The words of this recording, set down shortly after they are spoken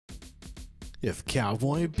If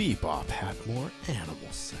Cowboy Bebop had more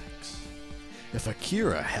animal sex. If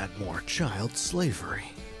Akira had more child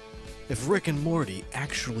slavery. If Rick and Morty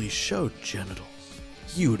actually showed genitals.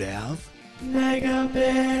 You'd have Mega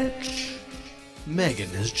Bitch! Megan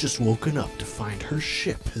has just woken up to find her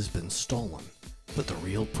ship has been stolen. But the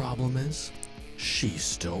real problem is, she's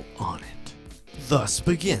still on it. Thus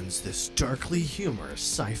begins this darkly humorous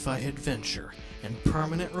sci-fi adventure and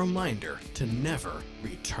permanent reminder to never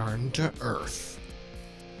return to Earth.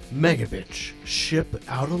 Megabitch, Ship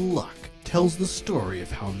Out of Luck, tells the story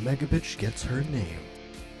of how Megabitch gets her name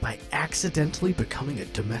by accidentally becoming a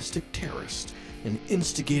domestic terrorist and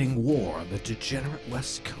instigating war on the degenerate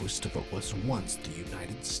west coast of what was once the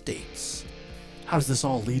United States. How does this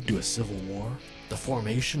all lead to a civil war? The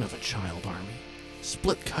formation of a child army?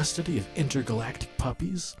 Split custody of intergalactic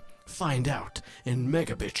puppies? Find out in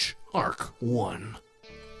Megabitch Arc 1.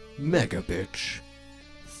 Megabitch.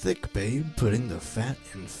 Thick babe putting the fat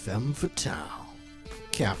in femme fatale.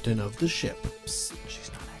 Captain of the ship. Psst, she's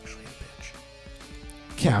not actually a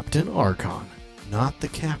bitch. Captain Archon. Not the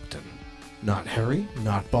captain. Not hairy,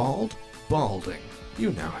 not bald, balding.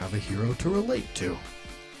 You now have a hero to relate to.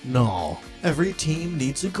 No, every team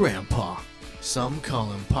needs a grandpa. Some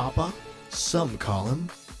call him Papa, some call him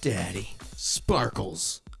Daddy.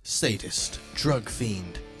 Sparkles, sadist, drug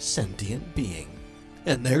fiend, sentient being.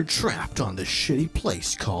 And they're trapped on this shitty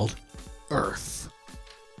place called Earth.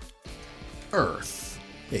 Earth,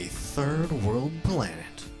 a third world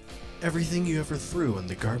planet. Everything you ever threw in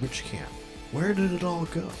the garbage can, where did it all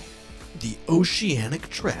go? The oceanic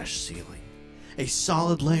trash ceiling. A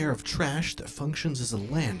solid layer of trash that functions as a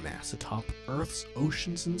landmass atop Earth's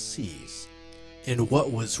oceans and seas. In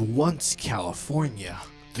what was once California,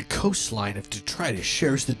 the coastline of detritus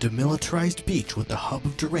shares the demilitarized beach with the hub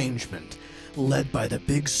of derangement, led by the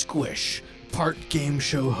Big Squish, part game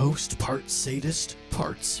show host, part sadist,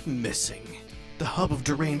 parts missing. The hub of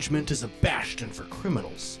derangement is a bastion for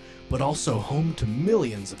criminals, but also home to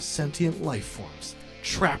millions of sentient life forms,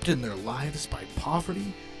 trapped in their lives by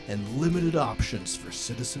poverty and limited options for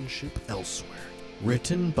citizenship elsewhere.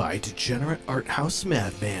 Written by degenerate art house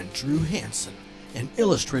madman Drew Hansen and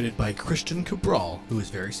illustrated by Christian Cabral, who is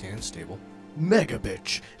very sane and stable,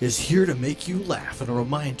 Megabitch is here to make you laugh and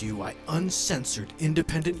remind you why uncensored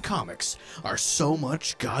independent comics are so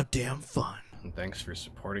much goddamn fun. And thanks for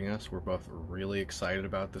supporting us. We're both really excited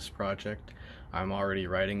about this project. I'm already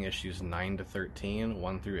writing issues 9 to 13,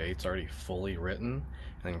 1 through 8 is already fully written,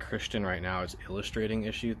 and then Christian right now is illustrating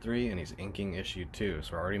issue 3 and he's inking issue 2,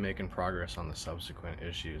 so we're already making progress on the subsequent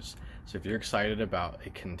issues. So if you're excited about a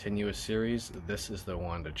continuous series, this is the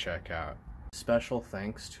one to check out. Special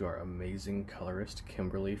thanks to our amazing colorist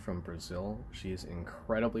Kimberly from Brazil. She is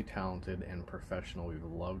incredibly talented and professional. We've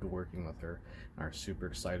loved working with her and are super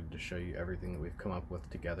excited to show you everything that we've come up with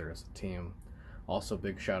together as a team. Also,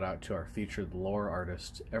 big shout out to our featured lore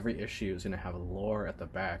artist. Every issue is going to have lore at the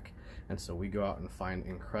back, and so we go out and find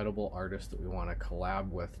incredible artists that we want to collab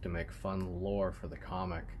with to make fun lore for the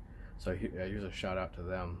comic. So here's a shout out to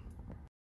them.